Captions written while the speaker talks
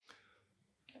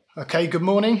Okay, good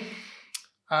morning.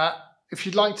 If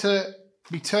you'd like to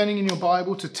be turning in your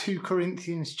Bible to 2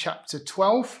 Corinthians chapter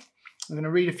 12, I'm going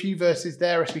to read a few verses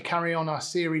there as we carry on our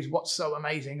series, What's So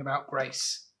Amazing About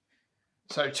Grace.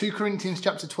 So 2 Corinthians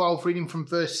chapter 12, reading from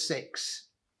verse 6.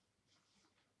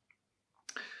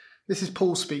 This is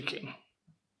Paul speaking.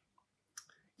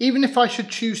 Even if I should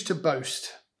choose to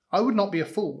boast, I would not be a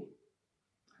fool,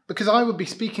 because I would be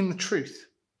speaking the truth.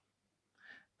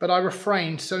 But I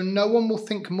refrain, so no one will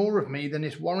think more of me than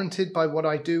is warranted by what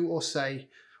I do or say,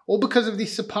 or because of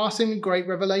these surpassingly great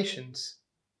revelations.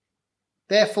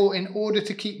 Therefore, in order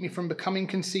to keep me from becoming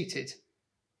conceited,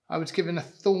 I was given a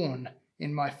thorn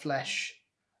in my flesh,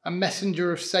 a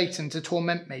messenger of Satan to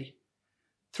torment me.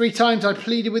 3 times I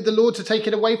pleaded with the Lord to take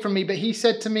it away from me, but he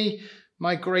said to me,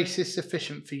 "My grace is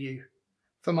sufficient for you,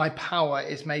 for my power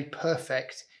is made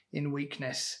perfect in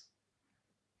weakness."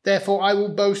 Therefore, I will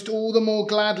boast all the more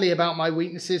gladly about my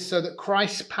weaknesses, so that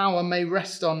Christ's power may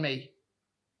rest on me.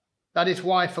 That is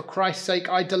why, for Christ's sake,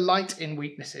 I delight in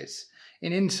weaknesses,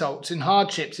 in insults, in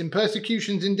hardships, in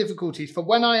persecutions, in difficulties. For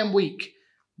when I am weak,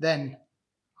 then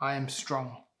I am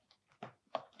strong.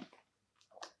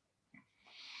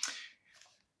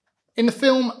 In the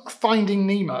film Finding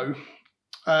Nemo,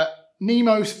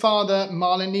 Nemo's father,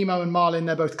 Marlin, Nemo and Marlin,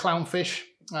 they're both clownfish,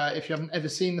 if you haven't ever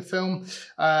seen the film.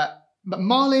 But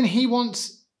Marlin, he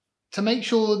wants to make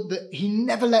sure that he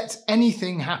never lets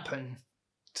anything happen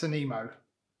to Nemo.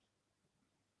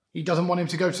 He doesn't want him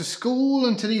to go to school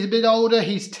until he's a bit older.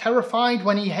 He's terrified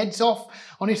when he heads off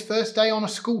on his first day on a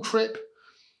school trip.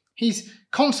 He's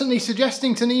constantly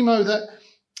suggesting to Nemo that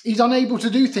he's unable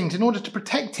to do things in order to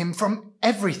protect him from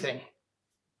everything.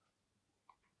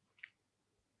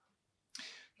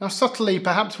 Now, subtly,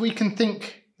 perhaps we can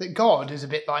think that God is a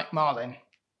bit like Marlin,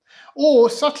 or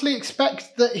subtly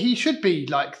expect that he should be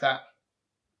like that.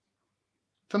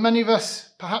 For many of us,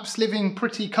 perhaps living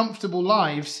pretty comfortable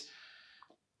lives,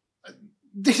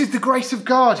 this is the grace of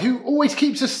God who always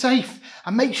keeps us safe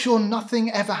and makes sure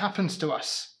nothing ever happens to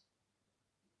us.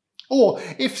 Or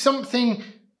if something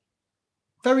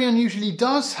very unusually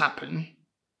does happen,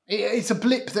 it's a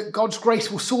blip that God's grace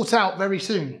will sort out very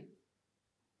soon.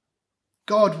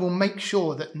 God will make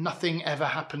sure that nothing ever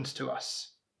happens to us.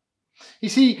 You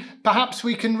see, perhaps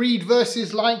we can read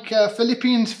verses like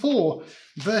Philippians 4,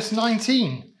 verse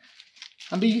 19,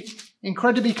 and be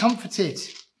incredibly comforted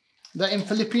that in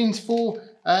Philippians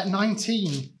 4,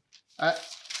 19,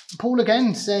 Paul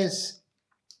again says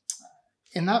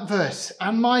in that verse,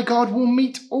 "And my God will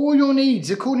meet all your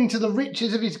needs according to the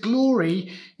riches of his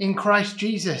glory in Christ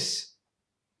Jesus."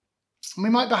 And we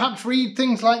might perhaps read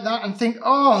things like that and think,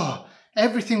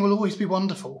 everything will always be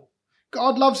wonderful.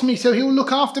 God loves me, so he'll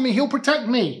look after me, he'll protect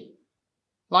me,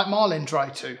 like Marlin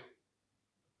tried to.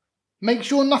 Make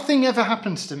sure nothing ever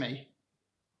happens to me.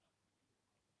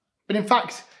 But in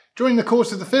fact, during the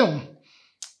course of the film,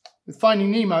 with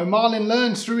Finding Nemo, Marlin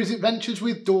learns through his adventures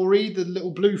with Dory, the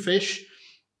little bluefish,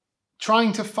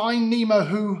 trying to find Nemo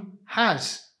who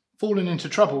has fallen into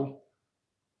trouble.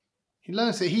 He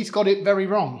learns that he's got it very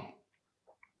wrong.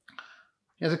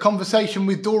 He has a conversation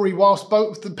with Dory whilst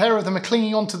both the pair of them are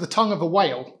clinging onto the tongue of a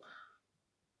whale.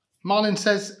 Marlin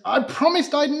says, "I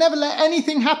promised I'd never let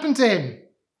anything happen to him."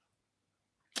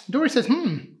 Dory says,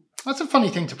 "That's a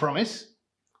funny thing to promise."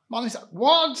 Marlin says,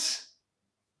 "What?"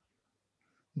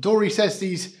 Dory says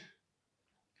these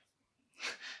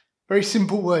very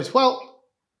simple words. "Well,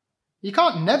 you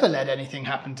can't never let anything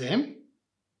happen to him.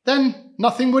 Then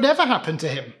nothing would ever happen to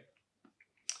him."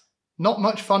 Not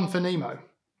much fun for Nemo.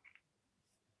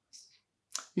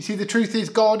 You see, the truth is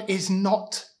God is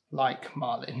not like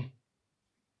Marlin.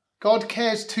 God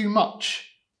cares too much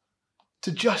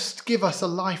to just give us a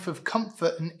life of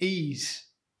comfort and ease,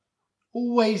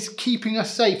 always keeping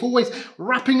us safe, always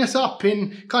wrapping us up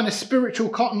in kind of spiritual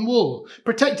cotton wool,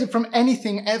 protected from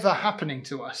anything ever happening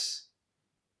to us.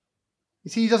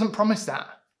 You see, he doesn't promise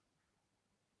that.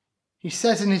 He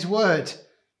says in his word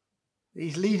that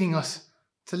he's leading us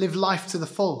to live life to the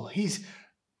full. He's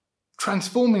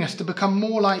transforming us to become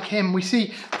more like him. We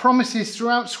see promises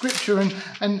throughout Scripture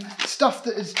and stuff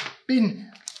that has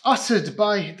been uttered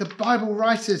by the Bible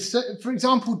writers. So, for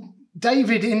example,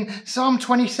 David in Psalm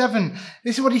 27,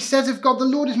 this is what he says of God: "The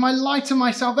Lord is my light and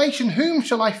my salvation. Whom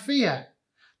shall I fear?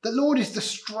 The Lord is the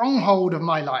stronghold of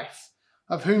my life.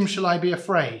 Of whom shall I be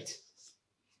afraid?"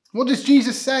 What does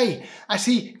Jesus say as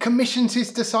he commissions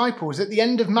his disciples at the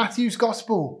end of Matthew's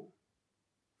Gospel?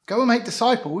 Go and make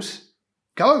disciples.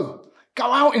 Go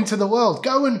out into the world.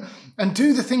 Go and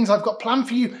do the things I've got planned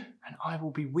for you, and I will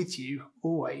be with you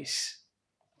always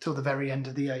till the very end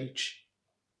of the age.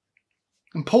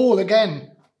 And Paul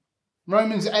again,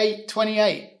 Romans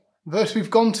 8:28, verse we've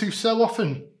gone to so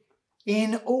often.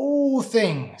 In all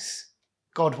things,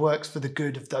 God works for the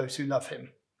good of those who love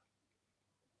him.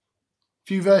 A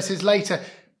few verses later,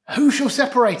 who shall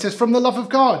separate us from the love of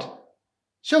God?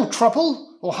 Shall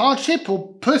trouble or hardship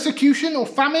or persecution or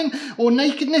famine or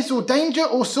nakedness or danger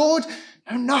or sword?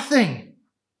 No, nothing.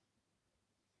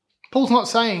 Paul's not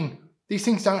saying these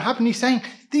things don't happen. He's saying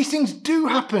these things do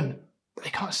happen, but they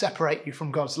can't separate you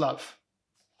from God's love.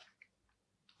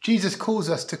 Jesus calls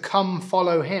us to come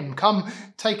follow him. Come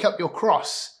take up your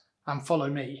cross and follow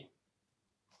me.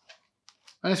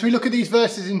 And as we look at these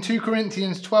verses in 2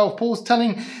 Corinthians 12, Paul's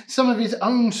telling some of his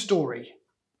own story,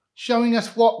 showing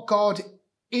us what God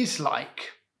is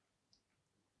like.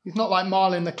 He's not like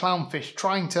Marlin the clownfish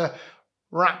trying to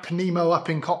wrap Nemo up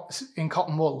in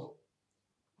cotton wool,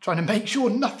 trying to make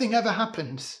sure nothing ever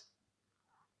happens.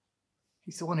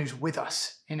 He's the one who's with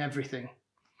us in everything.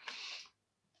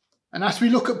 And as we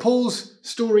look at Paul's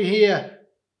story here,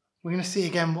 we're going to see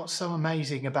again what's so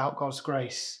amazing about God's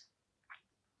grace.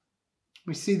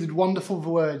 We see the wonderful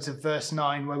words of verse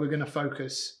 9 where we're going to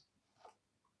focus.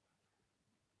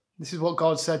 This is what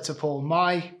God said to Paul: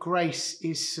 "My grace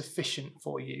is sufficient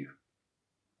for you,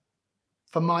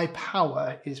 for my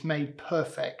power is made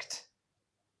perfect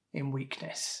in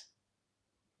weakness."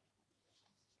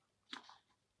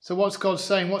 So what's God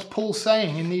saying? What's Paul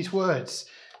saying in these words?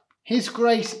 His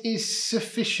grace is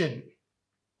sufficient.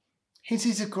 His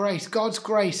is a grace. God's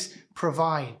grace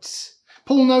provides.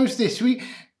 Paul knows this. We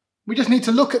just need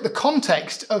to look at the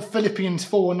context of Philippians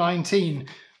 4:19.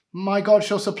 My God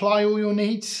shall supply all your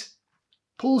needs.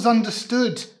 Paul's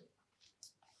understood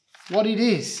what it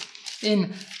is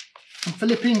in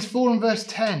Philippians 4 and verse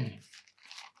 10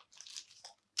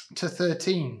 to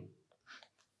 13.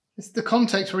 It's the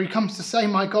context where he comes to say,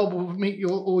 my God will meet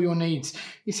all your needs.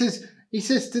 He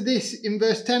says to this in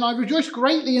verse 10, "I rejoice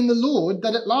greatly in the Lord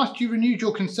that at last you renewed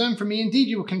your concern for me. Indeed,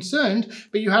 you were concerned,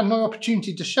 but you had no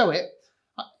opportunity to show it."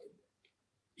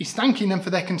 He's thanking them for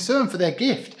their concern, for their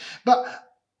gift. "But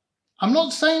I'm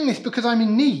not saying this because I'm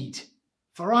in need,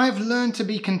 for I have learned to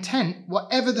be content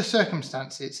whatever the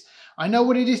circumstances. I know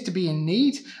what it is to be in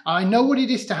need. I know what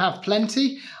it is to have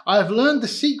plenty. I have learned the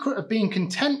secret of being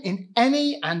content in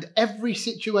any and every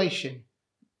situation,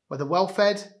 whether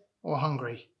well-fed or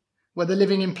hungry, whether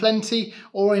living in plenty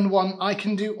or in want. I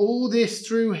can do all this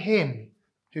through him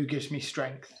who gives me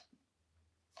strength."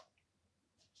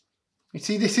 You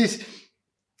see, this is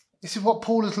what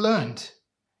Paul has learned.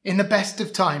 In the best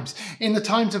of times, in the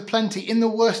times of plenty, in the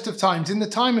worst of times, in the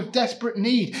time of desperate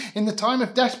need, in the time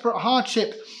of desperate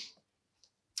hardship.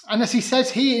 And as he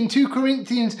says here in 2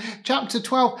 Corinthians chapter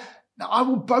 12, "I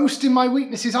will boast in my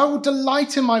weaknesses. I will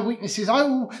delight in my weaknesses. I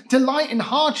will delight in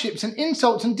hardships and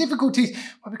insults and difficulties."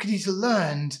 Well, because he's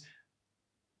learned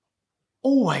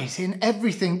always in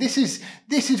everything. This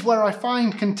is where I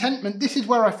find contentment. This is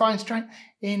where I find strength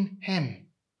in him.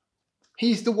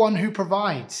 He's the one who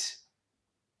provides.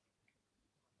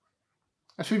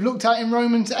 As we've looked at in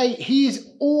Romans 8, he is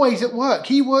always at work.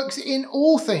 He works in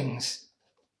all things.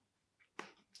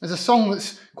 There's a song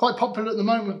that's quite popular at the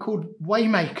moment called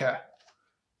Waymaker.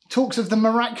 It talks of the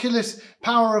miraculous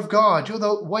power of God. You're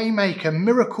the waymaker,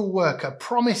 miracle worker,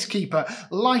 promise keeper,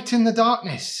 light in the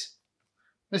darkness.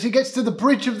 As he gets to the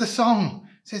bridge of the song,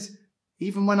 it says,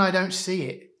 "Even when I don't see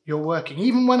it, you're working.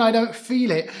 Even when I don't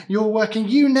feel it, you're working.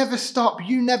 You never stop.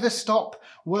 You never stop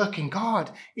working."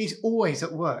 God is always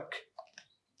at work.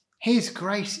 His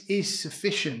grace is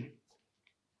sufficient.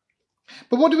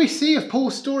 But what do we see of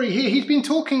Paul's story here? He's been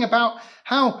talking about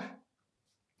how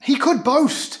he could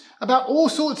boast about all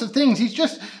sorts of things. He's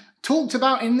just talked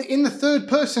about in the third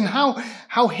person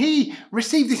how he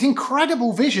received this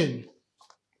incredible vision.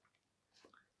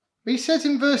 But he says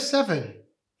in verse 7,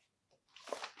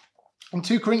 in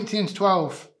 2 Corinthians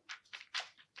 12,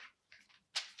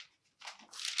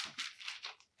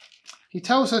 he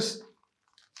tells us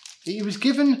that he was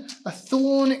given a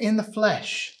thorn in the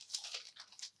flesh.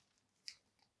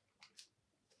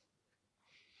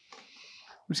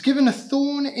 He was given a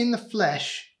thorn in the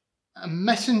flesh, a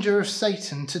messenger of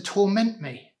Satan to torment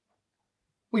me.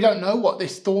 We don't know what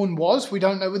this thorn was. We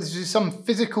don't know whether this is some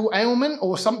physical ailment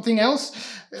or something else,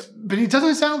 but it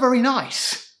doesn't sound very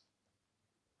nice.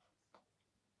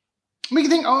 We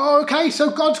can think, oh, okay, so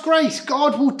God's grace,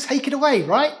 God will take it away,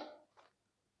 right?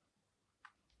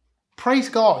 Praise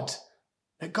God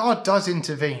that God does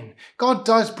intervene. God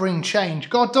does bring change.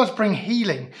 God does bring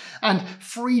healing and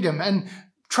freedom and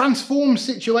transform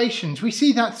situations. We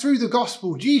see that through the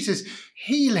gospel. Jesus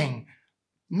healing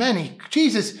many.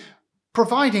 Jesus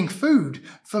providing food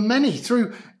for many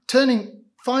through turning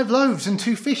 5 loaves and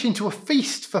 2 fish into a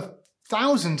feast for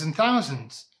thousands and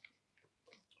thousands.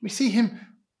 We see him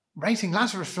raising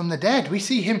Lazarus from the dead. We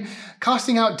see him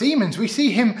casting out demons. We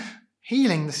see him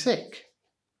healing the sick.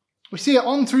 We see it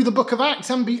on through the book of Acts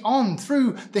and beyond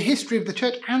through the history of the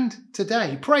church and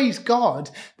today. Praise God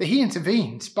that he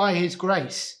intervenes by his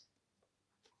grace.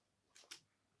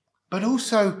 But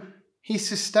also he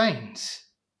sustains.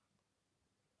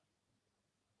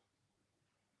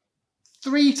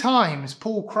 3 times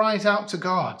Paul cries out to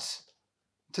God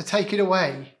to take it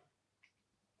away.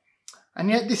 And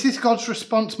yet this is God's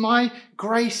response. My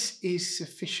grace is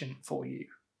sufficient for you.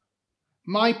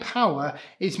 My power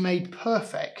is made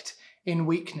perfect in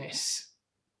weakness.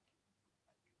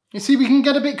 You see, we can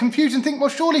get a bit confused and think, well,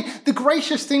 surely the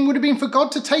gracious thing would have been for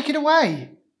God to take it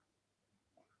away.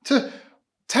 To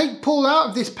take Paul out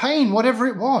of this pain, whatever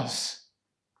it was.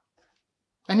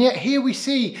 And yet here we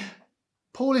see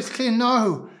Paul is clear,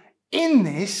 no, in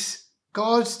this,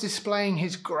 God's displaying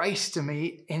his grace to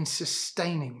me in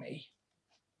sustaining me.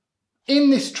 In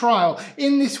this trial,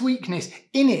 in this weakness,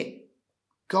 in it,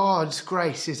 God's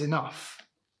grace is enough.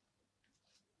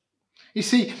 You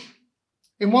see,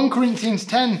 in 1 Corinthians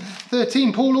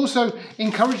 10:13, Paul also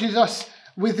encourages us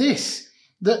with this,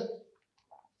 that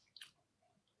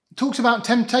talks about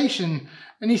temptation,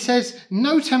 and he says,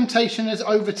 no temptation has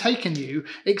overtaken you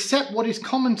except what is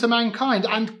common to mankind,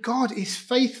 and God is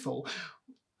faithful.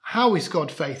 How is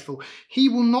God faithful? He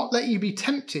will not let you be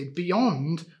tempted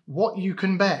beyond what you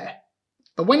can bear.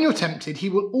 But when you're tempted, he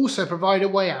will also provide a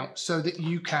way out so that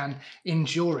you can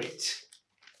endure it.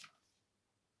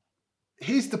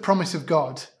 Here's the promise of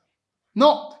God.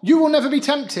 Not, you will never be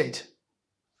tempted.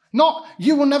 Not,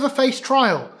 you will never face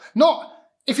trial. Not,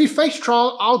 if you face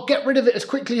trial, I'll get rid of it as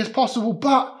quickly as possible,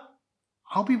 but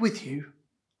I'll be with you.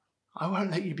 I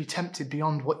won't let you be tempted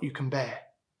beyond what you can bear.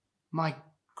 My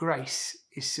grace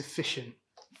is sufficient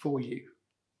for you.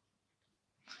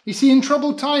 You see, in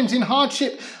troubled times, in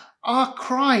hardship, our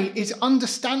cry is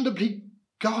understandably,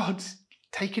 God,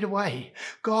 take it away.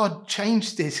 God,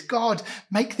 change this. God,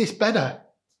 make this better.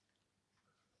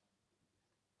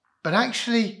 But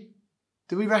actually,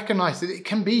 do we recognize that it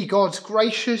can be God's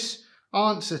gracious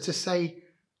answer to say,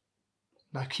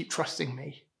 no, keep trusting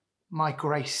me. My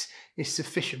grace is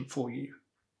sufficient for you.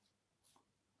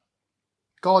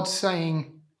 God's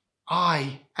saying,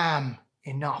 I am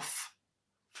enough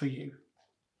for you.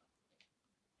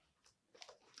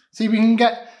 See, we can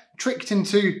get tricked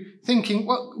into thinking,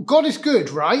 well, God is good,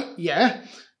 right? Yeah.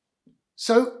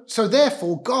 So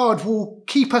therefore, God will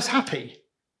keep us happy.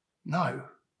 No.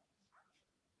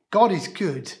 God is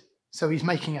good, so he's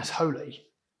making us holy.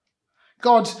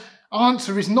 God's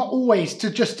answer is not always to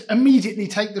just immediately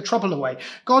take the trouble away.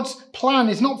 God's plan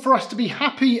is not for us to be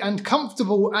happy and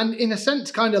comfortable and, in a sense,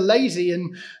 kind of lazy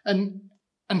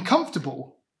and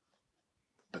comfortable.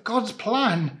 But God's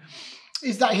plan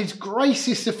is that his grace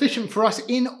is sufficient for us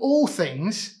in all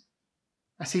things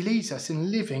as he leads us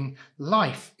in living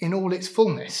life in all its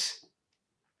fullness.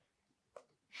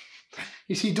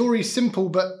 You see, Dory's simple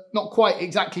but not quite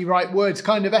exactly right words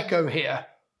kind of echo here.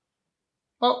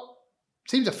 Well,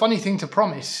 seems a funny thing to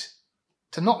promise,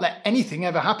 to not let anything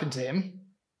ever happen to him.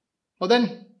 Well,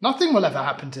 then nothing will ever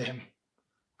happen to him.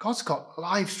 God's got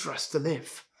lives for us to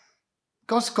live.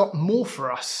 God's got more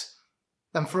for us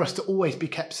than for us to always be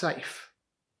kept safe.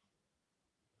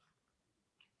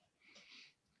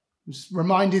 I was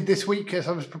reminded this week as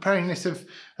I was preparing this of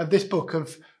this book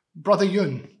of Brother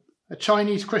Yun, a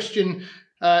Chinese Christian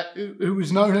who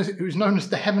was known as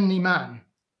the Heavenly Man.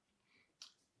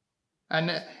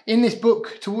 And in this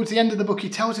book, towards the end of the book, he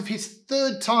tells of his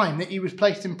 3rd time that he was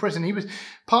placed in prison. He was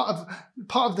part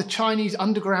of the Chinese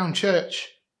underground church.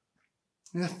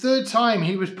 And the 3rd time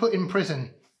he was put in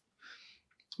prison.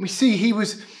 We see he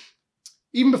was,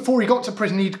 even before he got to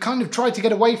prison, he'd kind of tried to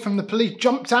get away from the police,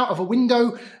 jumped out of a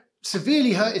window,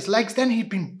 severely hurt his legs. Then he'd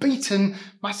been beaten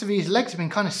massively. His legs had been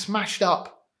kind of smashed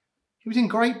up. He was in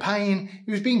great pain.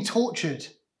 He was being tortured.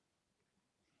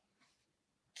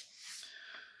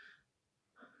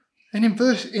 And in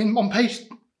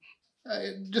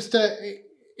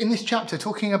this chapter,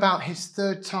 talking about his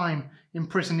 3rd time in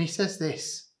prison, he says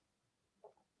this: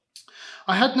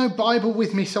 I had no Bible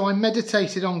with me, so I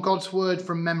meditated on God's word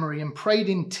from memory and prayed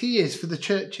in tears for the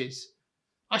churches.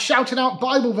 I shouted out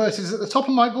Bible verses at the top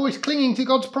of my voice, clinging to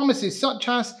God's promises, such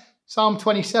as Psalm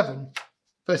 27,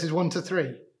 verses 1 to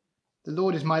 3. The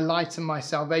Lord is my light and my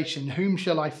salvation. Whom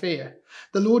shall I fear?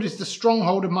 The Lord is the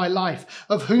stronghold of my life.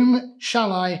 Of whom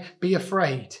shall I be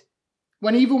afraid?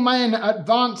 When evil men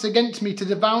advance against me to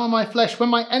devour my flesh, when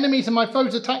my enemies and my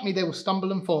foes attack me, they will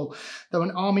stumble and fall. Though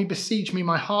an army besiege me,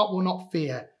 my heart will not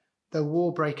fear. Though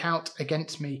war break out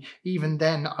against me, even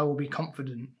then I will be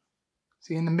confident.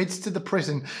 See, in the midst of the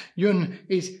prison, Yun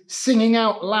is singing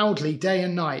out loudly day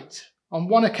and night. On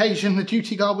one occasion, the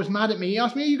duty guard was mad at me. He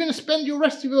asked me, "Are you going to spend your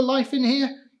rest of your life in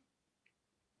here?"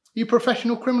 "You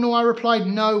professional criminal," I replied.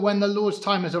 "No, when the Lord's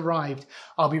time has arrived,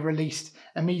 I'll be released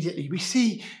immediately." We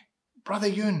see Brother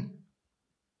Yun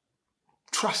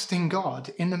trusting God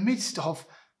in the midst of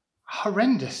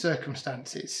horrendous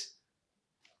circumstances.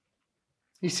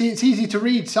 You see, it's easy to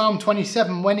read Psalm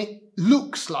 27 when it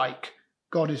looks like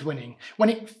God is winning, when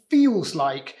it feels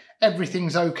like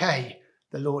everything's okay.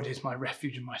 The Lord is my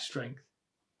refuge and my strength.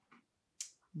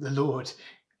 The Lord,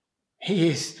 He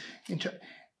is.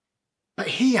 But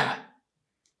here,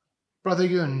 Brother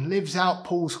Yun lives out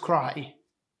Paul's cry.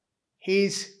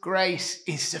 His grace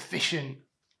is sufficient.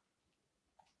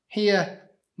 Here,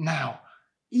 now,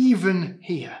 even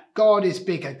here, God is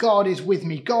bigger. God is with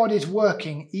me. God is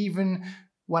working even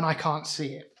when I can't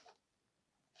see it.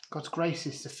 God's grace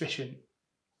is sufficient.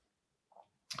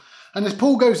 And as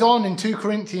Paul goes on in 2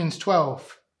 Corinthians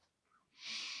 12,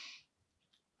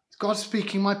 God's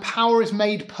speaking, "My power is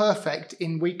made perfect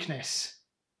in weakness."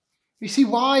 You see,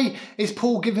 why is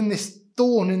Paul given this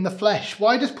thorn in the flesh?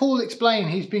 Why does Paul explain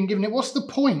he's been given it? What's the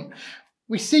point?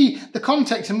 We see the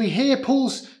context and we hear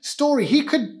Paul's story. He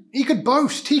could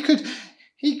boast.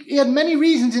 He had many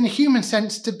reasons in a human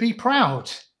sense to be proud.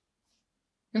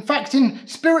 In fact, in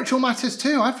spiritual matters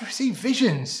too, I've received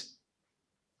visions.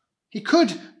 He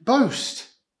could boast.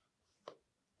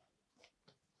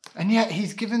 And yet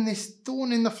he's given this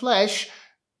thorn in the flesh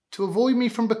to avoid me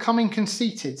from becoming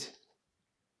conceited.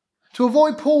 To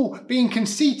avoid Paul being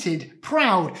conceited,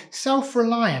 proud,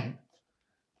 self-reliant.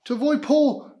 To avoid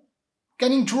Paul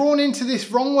getting drawn into this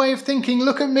wrong way of thinking,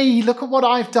 "Look at me, look at what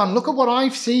I've done, look at what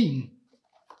I've seen."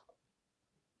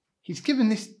 He's given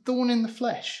this thorn in the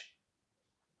flesh.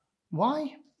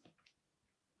 Why?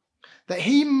 That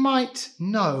he might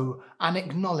know and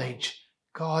acknowledge,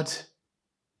 "God,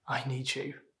 I need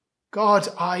you. God,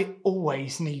 I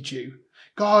always need you.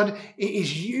 God, it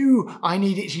is you I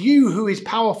need. It's you who is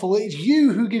powerful. It's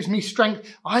you who gives me strength.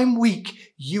 I'm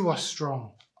weak. You are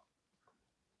strong."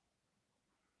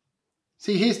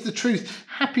 See, here's the truth.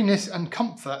 Happiness and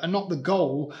comfort are not the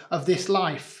goal of this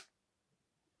life.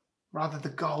 Rather, the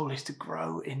goal is to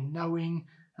grow in knowing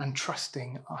and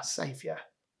trusting our Saviour.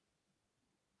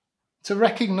 To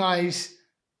recognise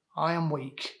I am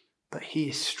weak, but He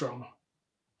is strong.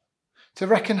 To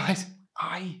recognise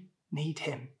I need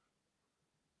Him.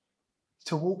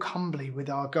 To walk humbly with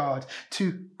our God.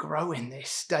 To grow in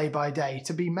this day by day.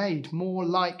 To be made more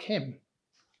like Him.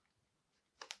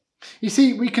 You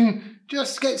see, we can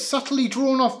just get subtly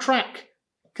drawn off track.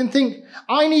 Can think,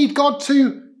 I need God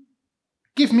to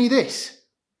give me this.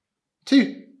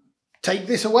 To take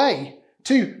this away.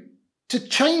 To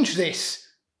change this.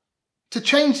 To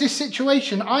change this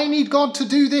situation. I need God to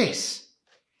do this.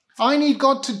 I need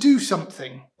God to do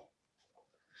something.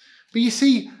 But you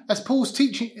see, as Paul's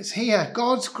teaching us here,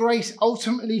 God's grace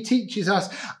ultimately teaches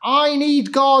us, I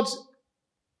need God.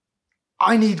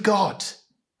 I need God.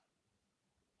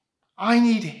 I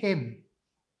need Him.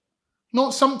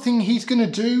 Not something He's going to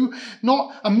do,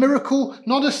 not a miracle,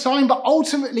 not a sign, but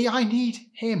ultimately I need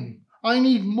Him. I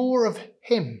need more of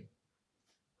Him.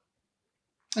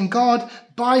 And God,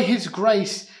 by His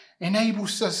grace,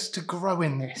 enables us to grow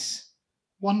in this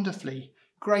wonderfully,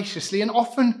 graciously, and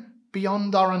often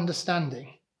beyond our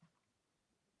understanding.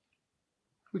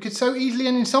 We could so easily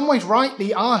and in some ways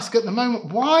rightly ask at the moment,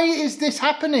 why is this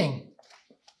happening?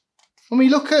 When we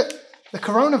look at the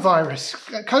coronavirus,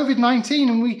 COVID-19,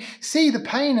 and we see the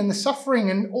pain and the suffering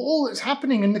and all that's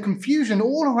happening and the confusion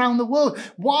all around the world.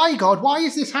 Why, God? Why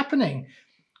is this happening?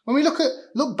 When we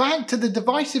look back to the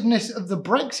divisiveness of the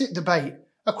Brexit debate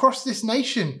across this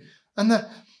nation and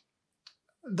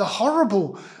the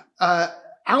horrible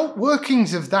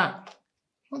outworkings of that,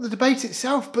 not the debate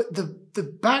itself, but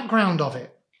the background of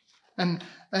it and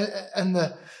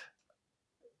the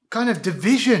kind of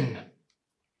division.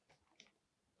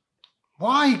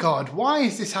 Why, God? Why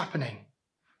is this happening?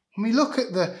 When we look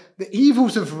at the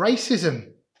evils of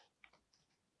racism,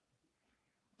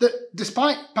 that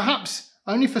despite perhaps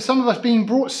only for some of us being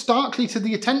brought starkly to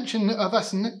the attention of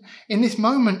us in this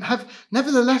moment, have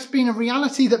nevertheless been a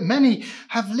reality that many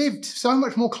have lived so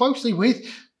much more closely with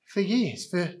for years,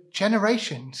 for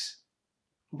generations.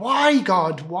 Why,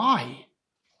 God? Why?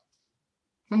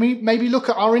 When we maybe look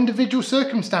at our individual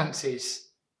circumstances,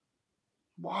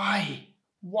 why?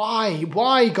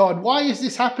 Why, God? Why is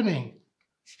this happening?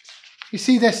 You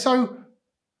see, there's so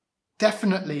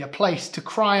definitely a place to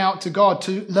cry out to God,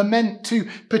 to lament, to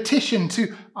petition,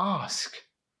 to ask.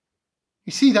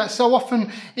 You see that so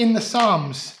often in the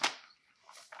Psalms.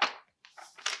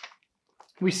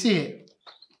 We see it.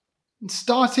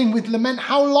 Starting with lament,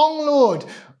 how long, Lord?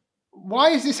 Why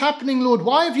is this happening, Lord?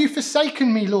 Why have you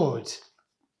forsaken me, Lord?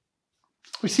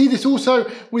 We see this also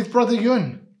with Brother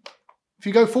Yun. If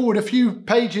you go forward a few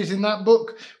pages in that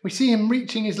book, we see him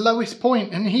reaching his lowest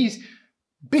point and he's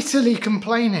bitterly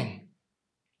complaining.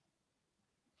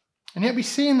 And yet we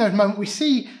see in those moments, we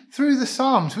see through the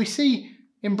Psalms, we see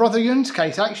in Brother Yun's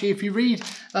case, actually, if you read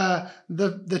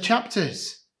the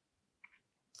chapters,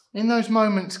 in those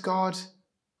moments, God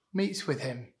meets with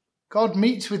him. God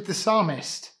meets with the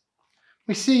psalmist.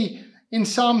 We see in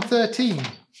Psalm 13,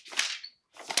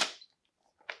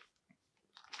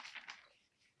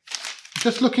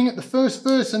 just looking at the first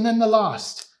verse and then the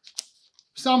last.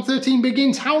 Psalm 13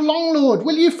 begins, how long, Lord,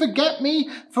 will you forget me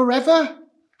forever?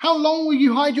 How long will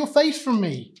you hide your face from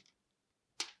me?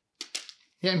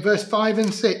 Yet in verse 5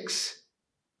 and 6,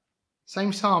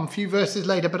 same psalm, a few verses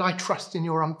later, but I trust in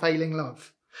your unfailing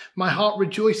love. My heart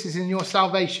rejoices in your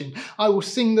salvation. I will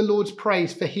sing the Lord's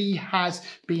praise, for he has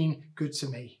been good to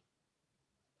me.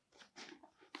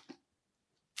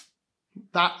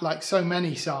 That, like so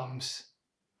many psalms,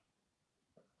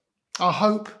 our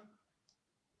hope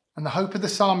and the hope of the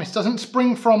psalmist doesn't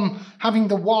spring from having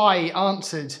the why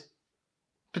answered,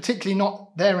 particularly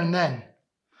not there and then,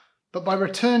 but by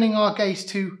returning our gaze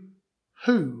to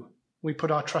who we put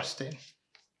our trust in.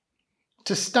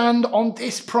 To stand on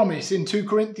this promise in 2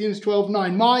 Corinthians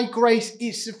 12:9, my grace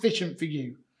is sufficient for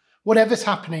you, whatever's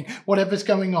happening, whatever's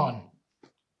going on.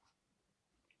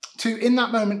 To, in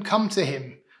that moment, come to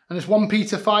him. And as 1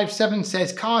 Peter 5:7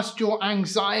 says, cast your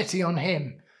anxiety on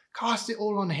him. Cast it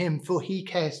all on him, for he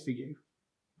cares for you.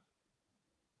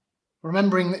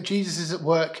 Remembering that Jesus is at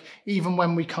work even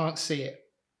when we can't see it,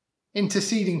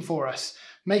 interceding for us,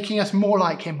 making us more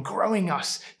like him, growing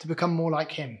us to become more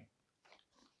like him.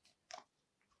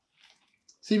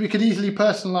 See, we could easily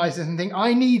personalize this and think,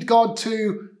 I need God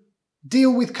to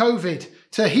deal with COVID,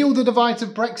 to heal the divides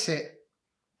of Brexit.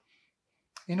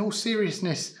 In all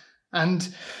seriousness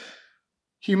and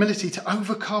humility, to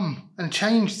overcome and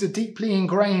change the deeply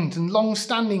ingrained and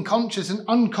long-standing conscious and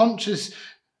unconscious,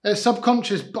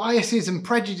 subconscious biases and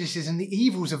prejudices and the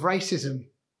evils of racism.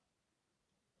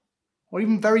 Or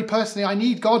even very personally, I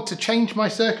need God to change my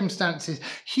circumstances.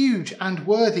 Huge and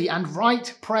worthy and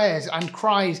right prayers and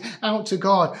cries out to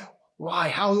God. Why?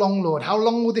 How long, Lord? How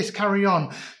long will this carry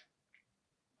on?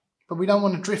 But we don't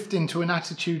want to drift into an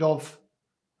attitude of,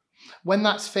 when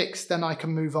that's fixed, then I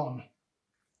can move on.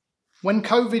 When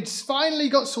COVID's finally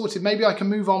got sorted, maybe I can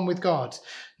move on with God.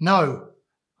 No,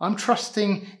 I'm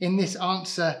trusting in this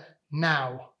answer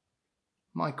now.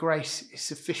 My grace is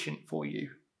sufficient for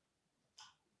you.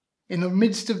 In the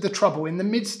midst of the trouble, in the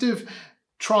midst of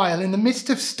trial, in the midst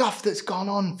of stuff that's gone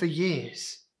on for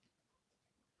years,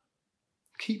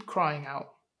 keep crying out.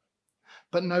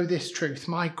 But know this truth,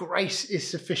 my grace is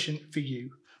sufficient for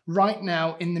you. Right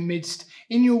now, in the midst,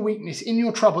 in your weakness, in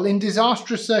your trouble, in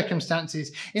disastrous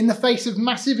circumstances, in the face of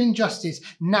massive injustice,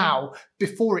 now,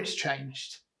 before it's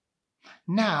changed.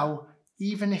 Now,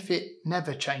 even if it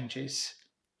never changes,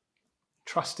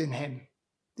 trust in him.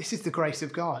 This is the grace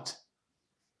of God.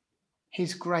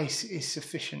 His grace is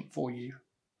sufficient for you.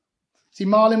 See,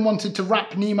 Marlin wanted to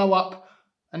wrap Nemo up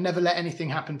and never let anything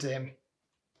happen to him.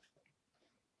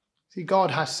 See,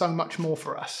 God has so much more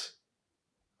for us.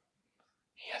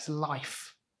 He has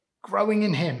life growing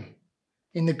in him,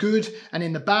 in the good and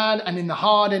in the bad and in the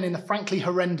hard and in the frankly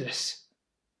horrendous.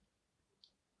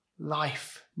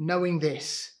 Life, knowing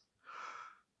this,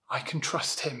 I can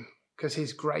trust him because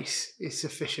his grace is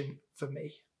sufficient for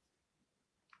me.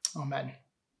 Amen.